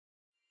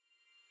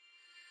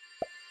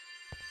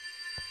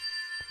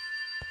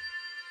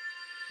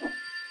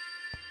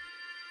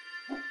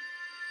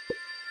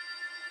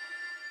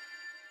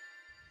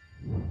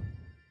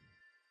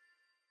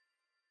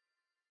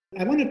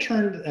I want to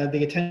turn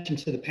the attention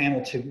to the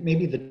panel to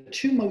maybe the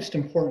two most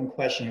important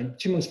questions,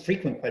 two most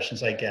frequent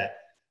questions I get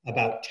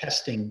about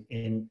testing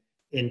in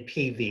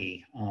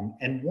PV.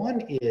 And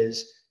one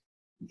is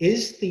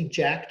the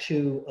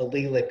JAK2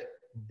 allelic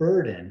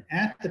burden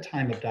at the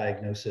time of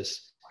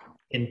diagnosis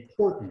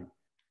important?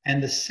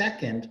 And the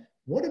second,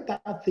 what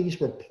about these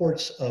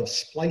reports of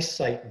splice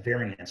site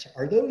variance?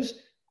 Are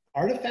those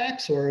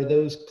artifacts or are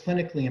those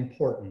clinically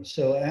important?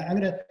 So I'm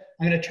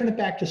gonna turn it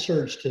back to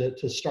Serge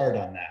to start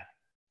on that.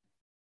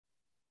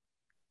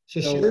 So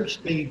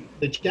Serge, the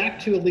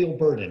JAK2 allele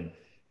burden,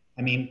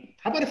 I mean,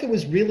 how about if it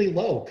was really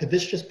low? Could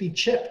this just be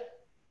CHIP?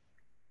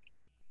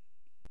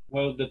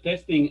 Well, the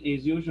testing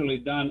is usually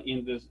done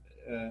in this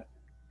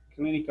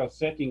clinical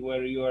setting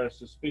where you are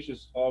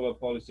suspicious of a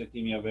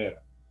polycythemia vera.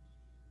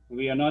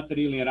 We are not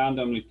really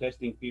randomly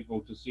testing people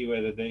to see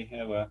whether they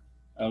have a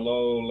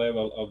low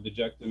level of the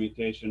JAK2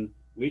 mutation,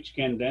 which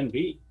can then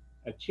be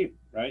a CHIP,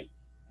 right?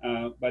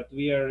 But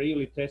we are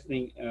really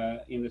testing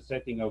in the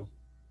setting of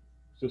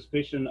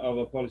suspicion of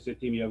a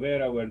polycythemia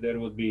vera, where there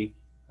would be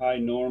high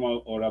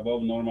normal or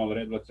above normal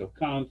red blood cell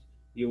count.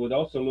 You would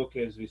also look,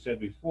 as we said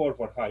before,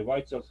 for high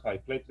white cells, high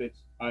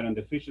platelets, iron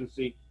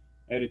deficiency,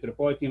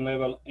 erythropoietin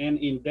level, and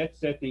in that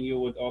setting, you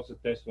would also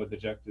test for the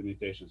JAK2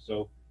 mutation.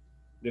 So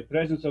the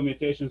presence of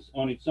mutations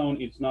on its own,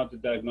 it's not a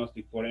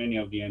diagnostic for any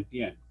of the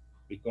NPN,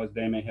 because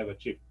they may have a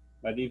CHIP.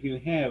 But if you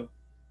have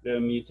the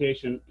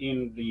mutation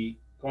in the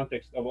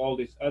context of all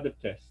these other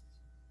tests,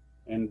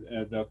 and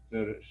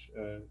Dr.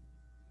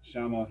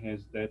 Shamo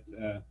has that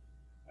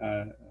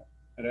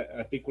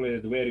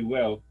articulated very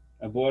well,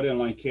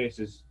 borderline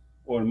cases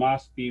or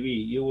mass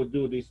PV, you would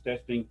do this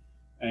testing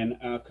and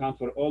account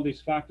for all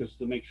these factors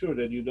to make sure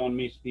that you don't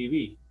miss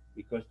PV,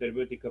 because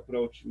therapeutic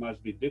approach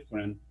must be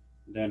different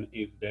than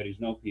if there is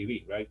no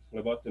PV, right?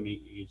 Phlebotomy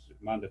is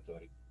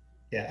mandatory.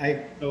 Yeah,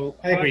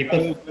 I agree.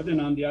 But then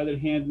on the other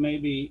hand, may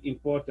be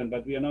important,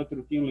 but we are not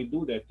routinely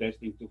do that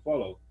testing to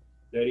follow.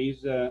 There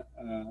is a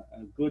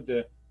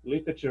good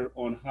literature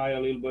on high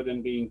allele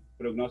burden being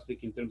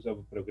prognostic in terms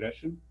of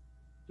progression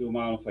to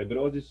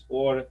myelofibrosis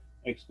or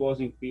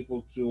exposing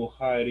people to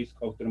high risk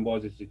of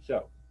thrombosis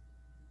itself.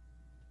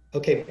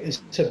 Okay,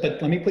 so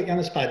but let me put you on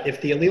the spot.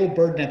 If the allele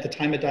burden at the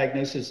time of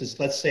diagnosis is,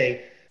 let's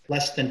say,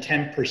 less than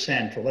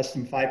 10% or less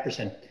than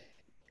 5%,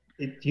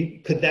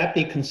 could that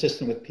be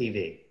consistent with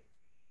PV?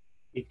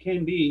 It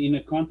can be in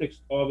the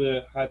context of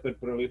the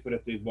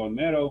hyperproliferative bone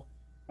marrow,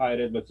 high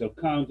red blood cell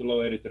count, low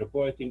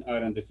erythropoietin,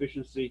 iron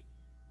deficiency.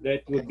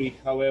 That would be,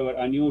 however,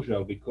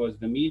 unusual because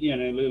the median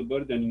allele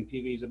burden in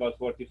PV is about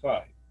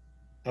 45.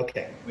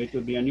 Okay. It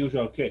would be an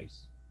unusual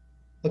case.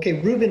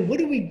 Okay, Ruben, what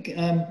do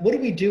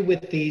we do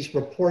with these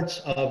reports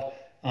of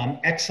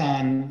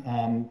exon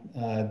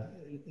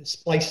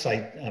splice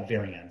site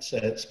variants,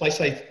 splice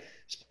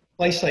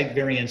site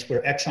variants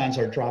where exons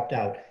are dropped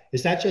out?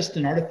 Is that just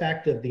an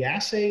artifact of the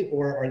assay,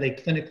 or are they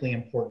clinically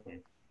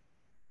important?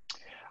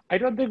 I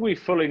don't think we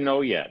fully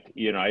know yet.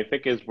 You know, I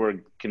think as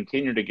we're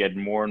continuing to get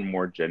more and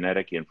more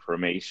genetic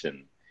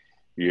information,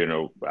 you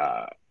know,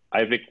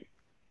 I think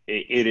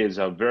it is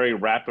a very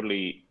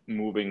rapidly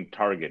moving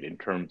target in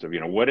terms of, you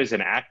know, what is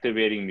an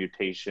activating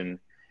mutation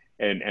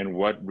and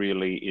what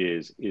really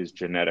is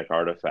genetic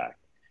artifact.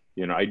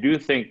 You know, I do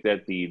think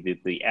that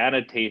the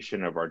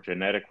annotation of our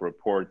genetic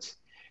reports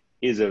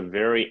is a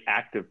very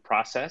active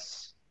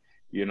process,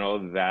 you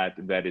know,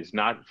 that is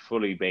not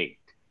fully baked.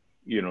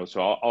 You know, so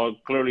I'll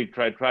clearly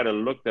try to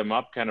look them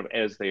up kind of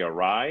as they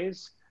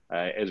arise,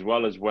 as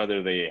well as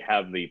whether they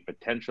have the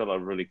potential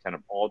of really kind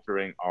of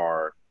altering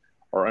our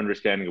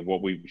understanding of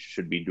what we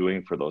should be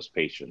doing for those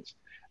patients.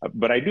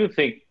 But I do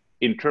think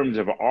in terms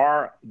of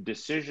our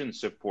decision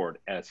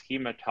support as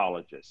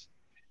hematologists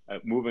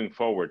moving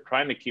forward,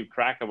 trying to keep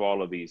track of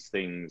all of these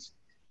things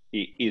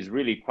is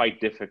really quite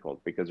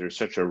difficult because there's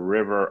such a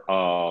river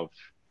of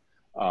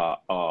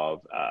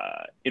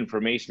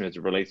information as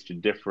it relates to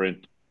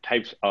different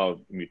types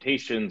of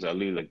mutations,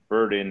 allelic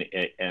burden,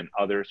 and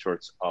other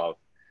sorts of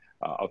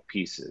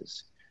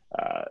pieces.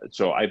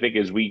 So I think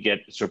as we get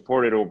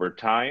supported over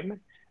time,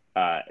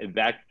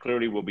 that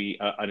clearly will be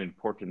an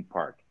important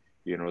part.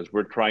 You know, as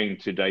we're trying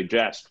to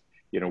digest,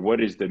 you know,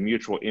 what is the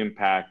mutual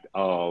impact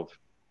of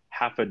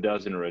half a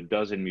dozen or a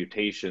dozen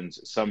mutations,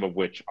 some of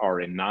which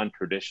are in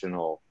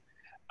non-traditional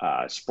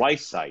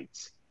splice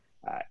sites,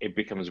 it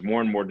becomes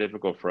more and more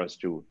difficult for us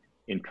to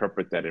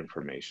interpret that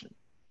information.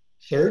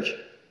 Serge?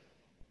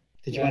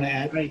 Did you want to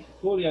add? I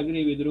fully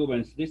agree with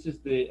Rubens. This is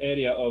the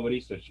area of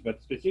research,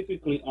 but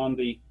specifically on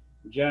the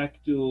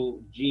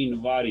JAK2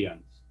 gene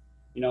variants.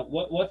 You know,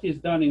 what is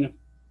done in a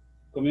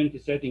community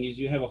setting is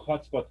you have a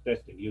hotspot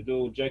testing. You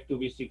do JAK2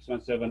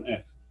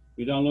 V617F.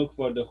 You don't look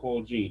for the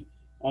whole gene.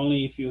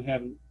 Only if you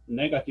have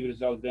negative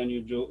results, then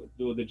you do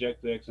the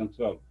JAK2 exon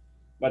 12.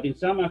 But in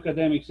some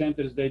academic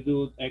centers, they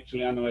do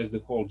actually analyze the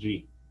whole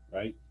gene,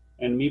 right?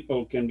 And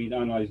MIPL can be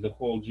analyzed the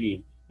whole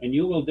gene. And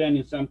you will then,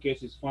 in some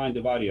cases, find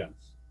the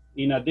variants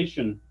in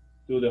addition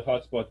to the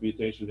hotspot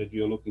mutation that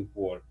you're looking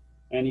for.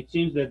 And it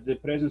seems that the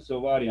presence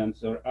of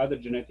variants or other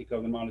genetic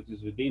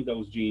abnormalities within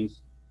those genes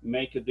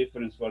make a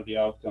difference for the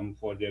outcome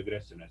for the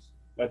aggressiveness.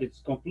 But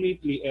it's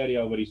completely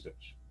area of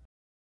research.